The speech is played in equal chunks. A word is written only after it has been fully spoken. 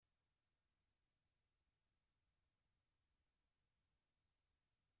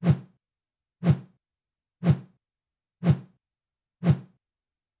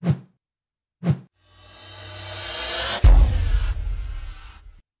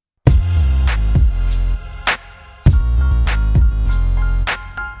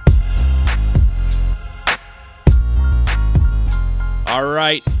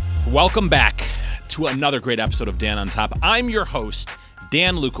right. Welcome back to another great episode of Dan on Top. I'm your host,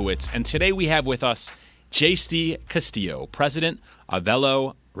 Dan Lukowitz, and today we have with us JC Castillo, president of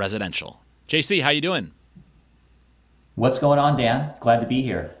Velo Residential. JC, how you doing? What's going on, Dan? Glad to be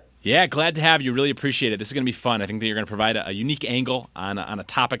here. Yeah, glad to have you. Really appreciate it. This is going to be fun. I think that you're going to provide a unique angle on a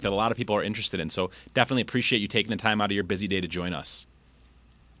topic that a lot of people are interested in. So definitely appreciate you taking the time out of your busy day to join us.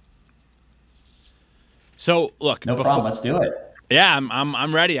 So look, no problem. Let's do it. Yeah,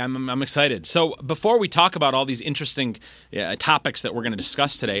 I'm ready. I'm excited. So before we talk about all these interesting topics that we're going to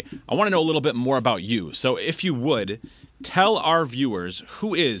discuss today, I want to know a little bit more about you. So if you would, tell our viewers,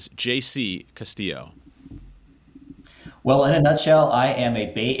 who is JC Castillo? Well, in a nutshell, I am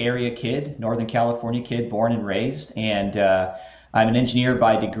a Bay Area kid, Northern California kid, born and raised, and I'm an engineer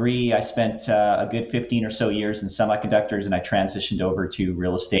by degree. I spent a good 15 or so years in semiconductors, and I transitioned over to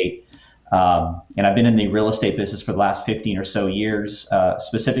real estate. And I've been in the real estate business for the last 15 or so years,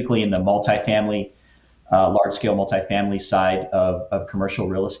 specifically in the multifamily, large-scale multifamily side of commercial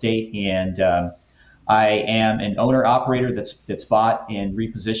real estate. And I am an owner-operator that's bought and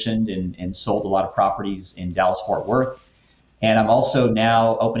repositioned and sold a lot of properties in Dallas-Fort Worth. And I'm also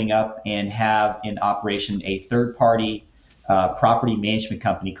now opening up and have in operation a third-party property management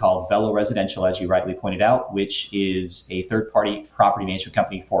company called Velo Residential, as you rightly pointed out, which is a third-party property management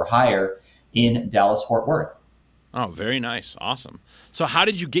company for hire in Dallas-Fort Worth. Oh, very nice. Awesome. So how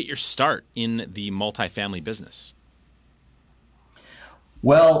did you get your start in the multifamily business?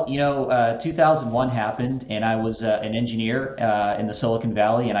 Well, 2001 happened, and I was an engineer in the Silicon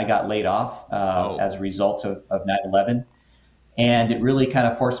Valley, and I got laid off as a result of 9/11. And it really kind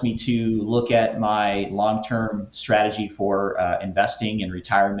of forced me to look at my long-term strategy for investing in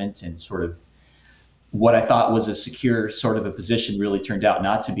retirement, and sort of what I thought was a secure sort of a position really turned out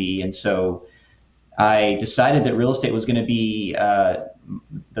not to be. And so I decided that real estate was going to be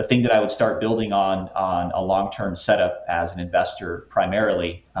the thing that I would start building on a long-term setup as an investor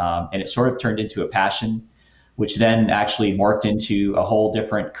primarily. And it sort of turned into a passion, which then actually morphed into a whole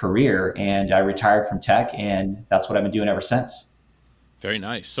different career. And I retired from tech, and that's what I've been doing ever since. Very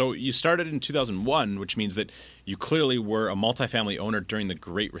nice. So you started in 2001, which means that you clearly were a multifamily owner during the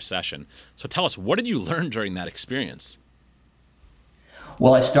Great Recession. So tell us, what did you learn during that experience?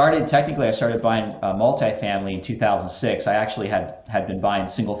 Well, I started buying multifamily in 2006. I actually had been buying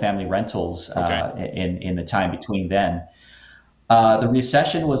single-family rentals in the time between then. The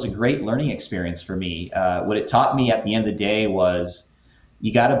recession was a great learning experience for me. What it taught me at the end of the day was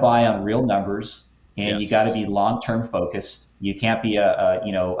you got to buy on real numbers, and you got to be long-term focused. You can't be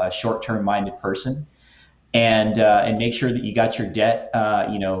a short-term minded person, and make sure that you got your debt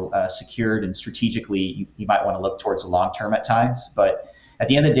secured, and strategically you might want to look towards the long term at times. But at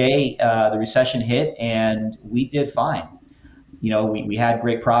the end of the day, the recession hit, and we did fine. We had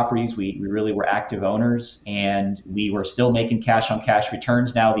great properties. We really were active owners, and we were still making cash on cash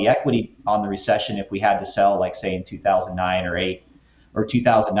returns. Now the equity on the recession, if we had to sell, like say in 2009 or 8 or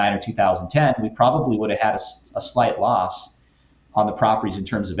 2009 or 2010, we probably would have had a slight loss on the properties in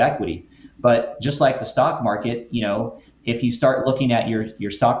terms of equity. But just like the stock market, if you start looking at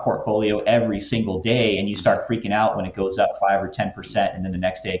your stock portfolio every single day and you start freaking out when it goes up 5 or 10%, and then the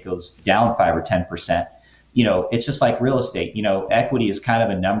next day it goes down 5 or 10%, it's just like real estate. Equity is kind of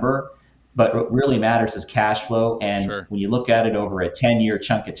a number, but what really matters is cash flow. And when you look at it over a 10-year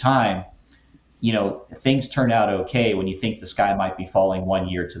chunk of time, things turn out okay when you think the sky might be falling one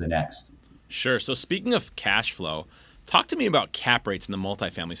year to the next. Sure. So speaking of cash flow, talk to me about cap rates in the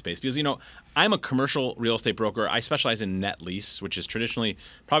multifamily space, because, I'm a commercial real estate broker. I specialize in net lease, which is traditionally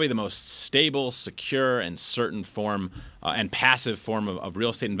probably the most stable, secure, and certain form and passive form of real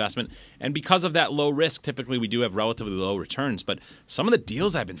estate investment. And because of that low risk, typically we do have relatively low returns. But some of the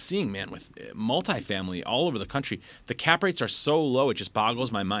deals I've been seeing, man, with multifamily all over the country, the cap rates are so low, it just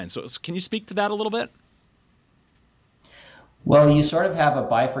boggles my mind. So can you speak to that a little bit? Well, you sort of have a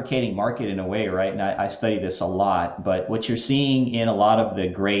bifurcating market in a way, right? And I study this a lot, but what you're seeing in a lot of the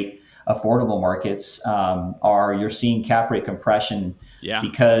great affordable markets you're seeing cap rate compression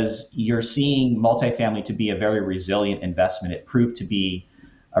because you're seeing multifamily to be a very resilient investment. It proved to be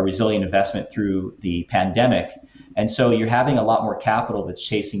a resilient investment through the pandemic. And so you're having a lot more capital that's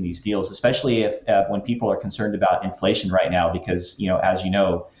chasing these deals, especially if when people are concerned about inflation right now, because, as you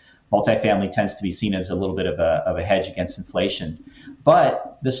know, multifamily tends to be seen as a little bit of a hedge against inflation.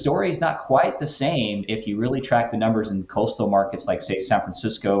 But the story is not quite the same if you really track the numbers in coastal markets like, say, San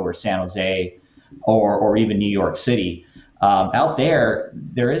Francisco or San Jose or even New York City. Out there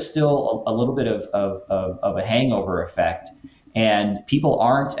is still a little bit of a hangover effect. and people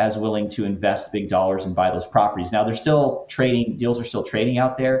aren't as willing to invest big dollars and buy those properties. Now, they're still trading, deals are still trading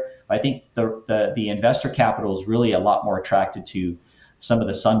out there, but I think the investor capital is really a lot more attracted to some of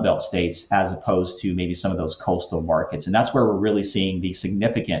the Sunbelt states as opposed to maybe some of those coastal markets. And that's where we're really seeing the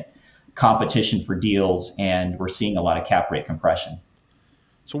significant competition for deals, and we're seeing a lot of cap rate compression.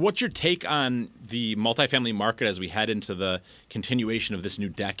 So what's your take on the multifamily market as we head into the continuation of this new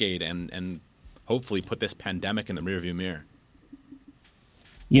decade and hopefully put this pandemic in the rearview mirror?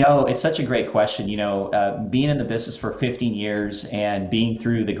 It's such a great question. Being in the business for 15 years and being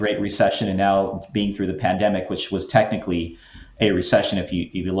through the Great Recession and now being through the pandemic, which was technically a recession if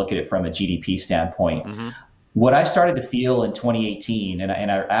you look at it from a GDP standpoint. Mm-hmm. What I started to feel in 2018, and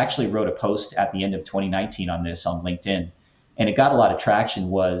I actually wrote a post at the end of 2019 on this on LinkedIn, and it got a lot of traction,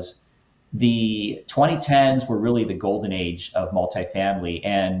 was the 2010s were really the golden age of multifamily.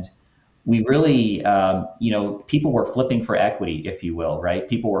 And we really, people were flipping for equity, if you will, right?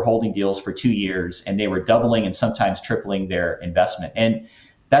 People were holding deals for 2 years and they were doubling and sometimes tripling their investment. And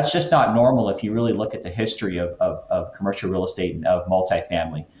that's just not normal if you really look at the history of commercial real estate and of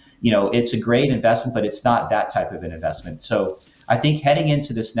multifamily. It's a great investment, but it's not that type of an investment. So I think heading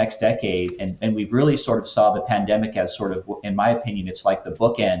into this next decade, and we've really sort of saw the pandemic as sort of, in my opinion, it's like the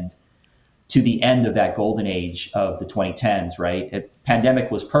bookend to the end of that golden age of the 2010s, right?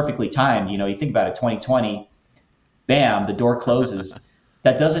 Pandemic was perfectly timed. You think about it, 2020, bam, the door closes.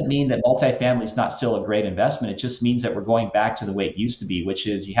 That doesn't mean that multifamily is not still a great investment. It just means that we're going back to the way it used to be, which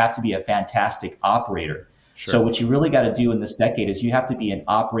is you have to be a fantastic operator. Sure. So what you really got to do in this decade is you have to be an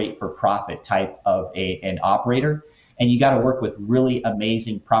operate for profit type of an operator. And you got to work with really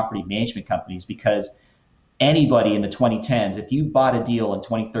amazing property management companies, because anybody in the 2010s, if you bought a deal in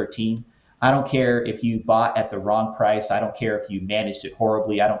 2013, I don't care if you bought at the wrong price. I don't care if you managed it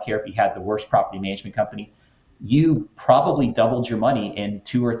horribly. I don't care if you had the worst property management company. You probably doubled your money in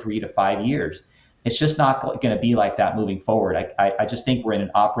 2 or 3 to 5 years. It's just not going to be like that moving forward. I just think we're in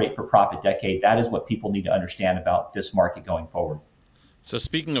an operate for profit decade. That is what people need to understand about this market going forward. So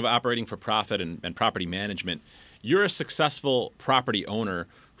speaking of operating for profit and property management, you're a successful property owner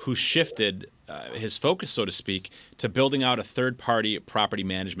who shifted his focus, so to speak, to building out a third-party property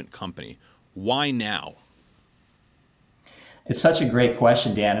management company. Why now? It's such a great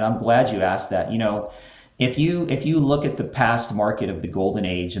question, Dan, and I'm glad you asked that. If you look at the past market of the golden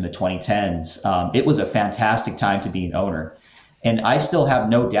age in the 2010s, it was a fantastic time to be an owner. And I still have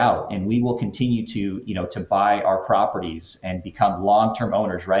no doubt, and we will continue to buy our properties and become long-term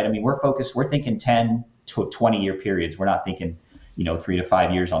owners, right? I mean, we're thinking 10 to 20-year periods. We're not thinking, 3 to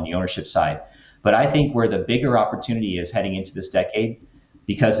 5 years on the ownership side. But I think where the bigger opportunity is heading into this decade,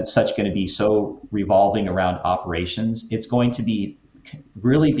 because it's going to be so revolving around operations, it's going to be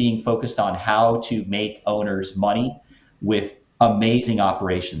really being focused on how to make owners money with amazing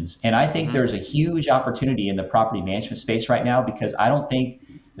operations. And I think there's a huge opportunity in the property management space right now, because I don't think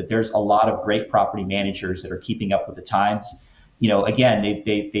that there's a lot of great property managers that are keeping up with the times. Again,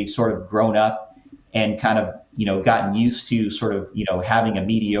 they've sort of grown up and kind of, gotten used to sort of, having a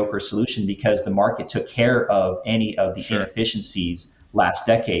mediocre solution because the market took care of any of the inefficiencies last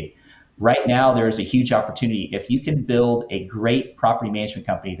decade. Right now, there's a huge opportunity. If you can build a great property management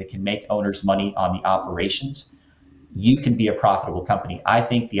company that can make owners money on the operations, you can be a profitable company. I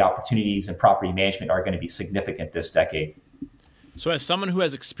think the opportunities in property management are going to be significant this decade. So as someone who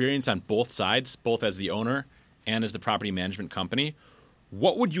has experience on both sides, both as the owner and as the property management company,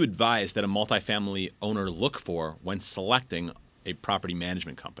 what would you advise that a multifamily owner look for when selecting a property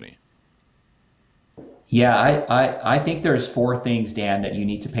management company? Yeah, I think there's 4 things, Dan, that you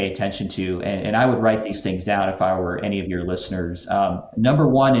need to pay attention to, and I would write these things down if I were any of your listeners. Number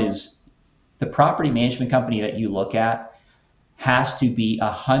 1 is the property management company that you look at has to be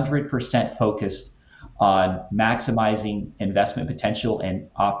 100% focused on maximizing investment potential and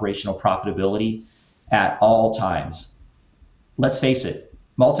operational profitability at all times. Let's face it,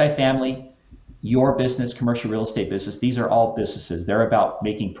 multifamily, your business, commercial real estate business, these are all businesses. They're about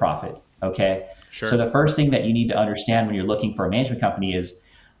making profit, okay? Sure. So the first thing that you need to understand when you're looking for a management company is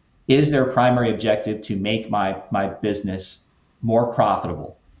their primary objective to make my business more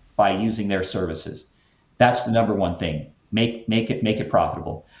profitable by using their services? That's the number 1 thing. Make it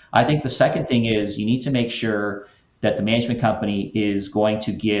profitable. I think the second thing is you need to make sure that the management company is going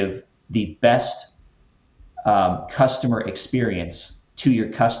to give the best customer experience to your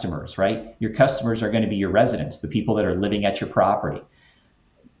customers, right? Your customers are going to be your residents, the people that are living at your property.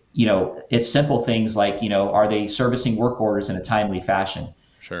 It's simple things like, are they servicing work orders in a timely fashion?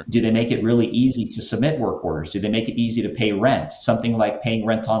 Sure. Do they make it really easy to submit work orders? Do they make it easy to pay rent? Something like paying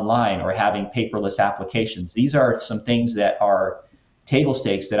rent online or having paperless applications. These are some things that are table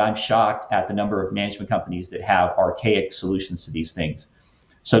stakes that I'm shocked at the number of management companies that have archaic solutions to these things.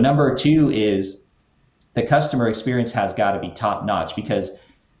 So number two is the customer experience has got to be top notch, because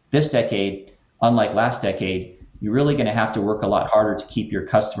this decade, unlike last decade, you're really going to have to work a lot harder to keep your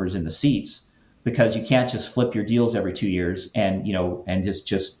customers in the seats, because you can't just flip your deals every 2 years and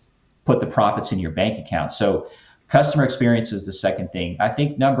just put the profits in your bank account. So customer experience is the second thing. I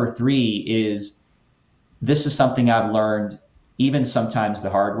think number three is, this is something I've learned even sometimes the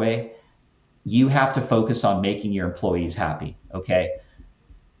hard way. You have to focus on making your employees happy. Okay.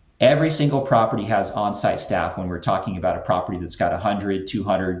 Every single property has on-site staff when we're talking about a property that's got 100,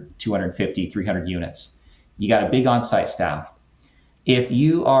 200, 250, 300 units. You got a big on-site staff. If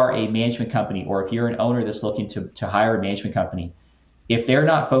you are a management company, or if you're an owner that's looking to hire a management company, if they're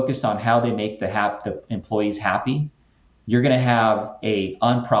not focused on how they make the employees happy, you're going to have a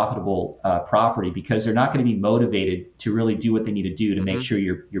unprofitable property, because they're not going to be motivated to really do what they need to do to make sure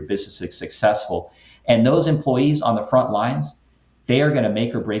your business is successful. And those employees on the front lines, they are going to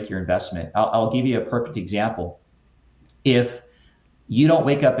make or break your investment. I'll give you a perfect example. If you don't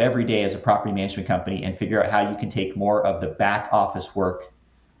wake up every day as a property management company and figure out how you can take more of the back office work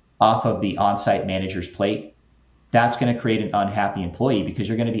off of the on-site manager's plate, that's going to create an unhappy employee, because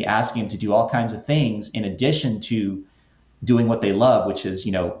you're going to be asking them to do all kinds of things in addition to doing what they love, which is,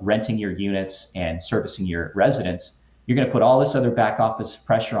 renting your units and servicing your residents. You're going to put all this other back office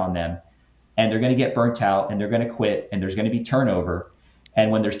pressure on them, and they're going to get burnt out, and they're going to quit, and there's going to be turnover. And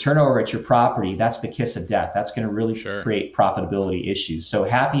when there's turnover at your property, that's the kiss of death. That's going to really create profitability issues. So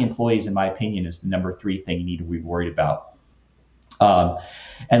happy employees, in my opinion, is the number three thing you need to be worried about.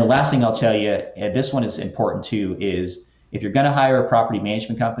 And the last thing I'll tell you, and this one is important too, is if you're going to hire a property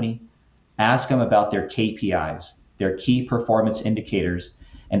management company, ask them about their KPIs, their key performance indicators,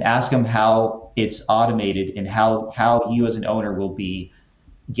 and ask them how it's automated and how you as an owner will be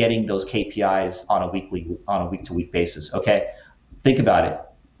getting those KPIs on a week-to-week basis. Okay, think about it.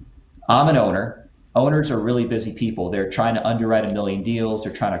 I'm an owner. Owners are really busy people. They're trying to underwrite 1 million deals.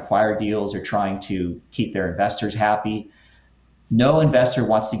 They're trying to acquire deals. They're trying to keep their investors happy. No investor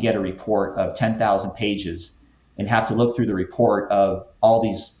wants to get a report of 10,000 pages and have to look through the report of all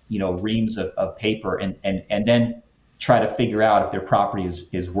these, reams of paper and then try to figure out if their property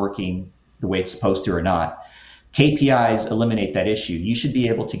is working the way it's supposed to or not. KPIs eliminate that issue. You should be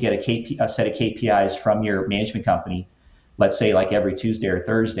able to get a set of KPIs from your management company, let's say like every Tuesday or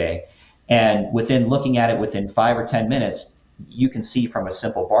Thursday, and looking at it within 5 or 10 minutes, you can see from a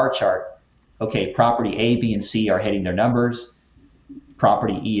simple bar chart, okay, property A, B, and C are hitting their numbers.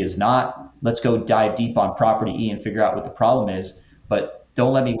 Property E is not. Let's go dive deep on property E and figure out what the problem is. But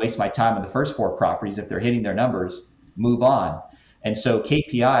don't let me waste my time on the first 4 properties. If they're hitting their numbers, move on. And so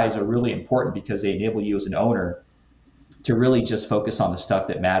KPIs are really important, because they enable you as an owner to really just focus on the stuff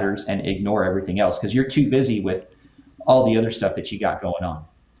that matters and ignore everything else, because you're too busy with all the other stuff that you got going on.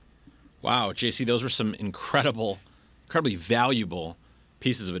 Wow, JC, those were some incredibly valuable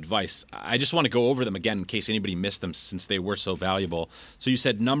pieces of advice. I just want to go over them again in case anybody missed them, since they were so valuable. So you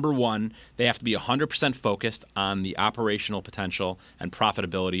said, number one, they have to be 100% focused on the operational potential and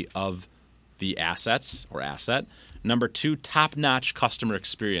profitability of the assets or asset. Number two, top-notch customer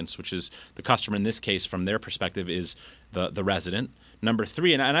experience, which is the customer in this case, from their perspective, is the resident. Number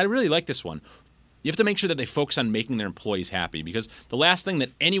three, and I really like this one, you have to make sure that they focus on making their employees happy, because the last thing that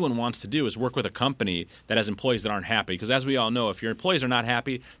anyone wants to do is work with a company that has employees that aren't happy. Because as we all know, if your employees are not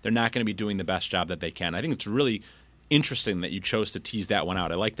happy, they're not going to be doing the best job that they can. I think it's really interesting that you chose to tease that one out.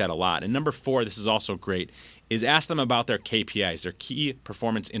 I like that a lot. And number four, this is also great, is ask them about their KPIs, their key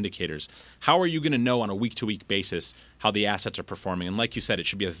performance indicators. How are you going to know on a week-to-week basis how the assets are performing? And like you said, it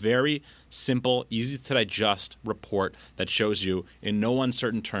should be a very simple, easy-to-digest report that shows you in no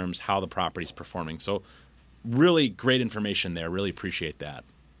uncertain terms how the property is performing. So really great information there. Really appreciate that.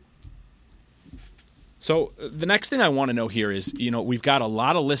 So the next thing I want to know here is, we've got a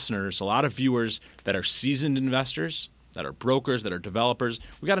lot of listeners, a lot of viewers that are seasoned investors, that are brokers, that are developers.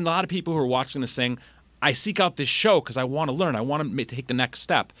 We've got a lot of people who are watching this saying, I seek out this show because I want to learn. I want to take the next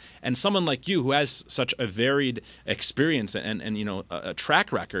step. And someone like you who has such a varied experience and a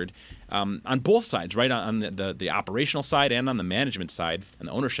track record on both sides, right, on the operational side and on the management side and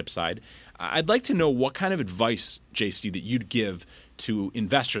the ownership side, I'd like to know what kind of advice, JC, that you'd give to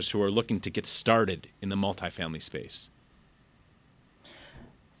investors who are looking to get started in the multifamily space.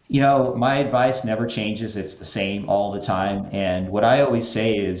 My advice never changes. It's the same all the time. And what I always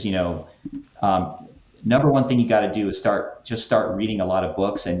say is, number one thing you got to do is start reading a lot of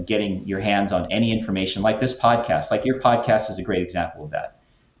books and getting your hands on any information like this podcast. Like your podcast is a great example of that.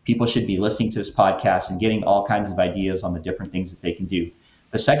 People should be listening to this podcast and getting all kinds of ideas on the different things that they can do.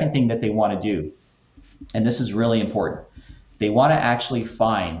 The second thing that they want to do, and this is really important, they want to actually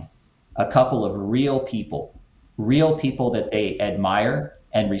find a couple of real people that they admire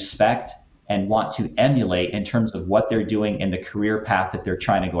and respect and want to emulate in terms of what they're doing in the career path that they're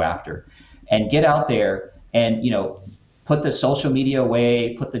trying to go after. And get out there and, put the social media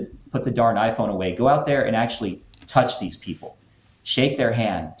away, put the darn iPhone away. Go out there and actually touch these people. Shake their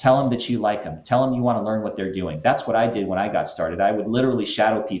hand. Tell them that you like them. Tell them you want to learn what they're doing. That's what I did when I got started. I would literally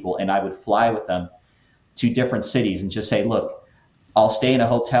shadow people, and I would fly with them to different cities and just say, look, I'll stay in a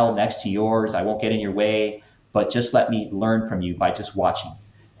hotel next to yours. I won't get in your way, but just let me learn from you by just watching.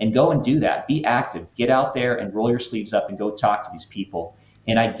 And go and do that. Be active. Get out there and roll your sleeves up and go talk to these people.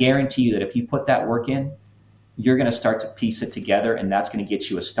 And I guarantee you that if you put that work in, you're going to start to piece it together, and that's going to get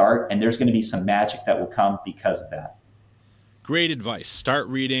you a start. And there's going to be some magic that will come because of that. Great advice. Start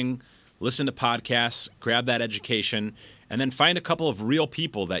reading, listen to podcasts, grab that education, and then find a couple of real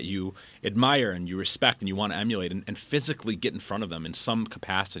people that you admire and you respect and you want to emulate, and physically get in front of them in some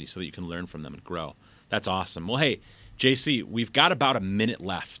capacity so that you can learn from them and grow. That's awesome. Well, hey, JC, we've got about a minute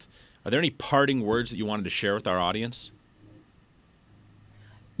left. Are there any parting words that you wanted to share with our audience?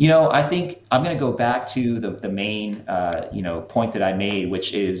 I think I'm going to go back to the main, point that I made,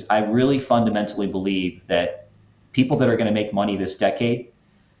 which is I really fundamentally believe that people that are going to make money this decade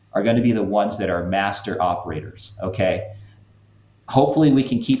are going to be the ones that are master operators. Okay. Hopefully we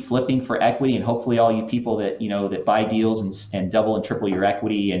can keep flipping for equity, and hopefully all you people that, that buy deals and double and triple your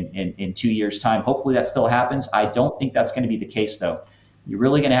equity in 2 years' time, hopefully that still happens. I don't think that's going to be the case, though. You're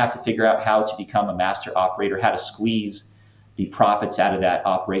really going to have to figure out how to become a master operator, how to squeeze the profits out of that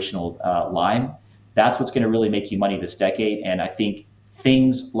operational line. That's what's going to really make you money this decade. And I think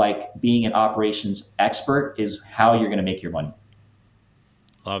things like being an operations expert is how you're going to make your money.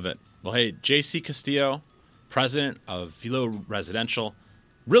 Love it. Well, hey, JC Castillo, president of Velo Residential,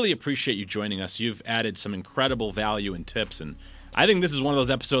 really appreciate you joining us. You've added some incredible value and tips, and I think this is one of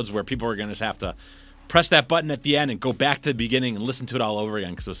those episodes where people are going to just have to press that button at the end and go back to the beginning and listen to it all over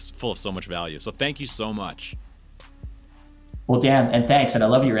again because it's full of so much value. So thank you so much. Well, Dan, and thanks. And I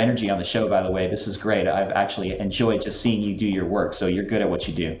love your energy on the show, by the way. This is great. I've actually enjoyed just seeing you do your work. So you're good at what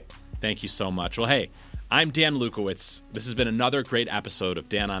you do. Thank you so much. Well, hey, I'm Dan Lukowitz. This has been another great episode of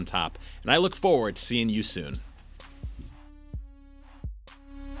Dan on Top, and I look forward to seeing you soon.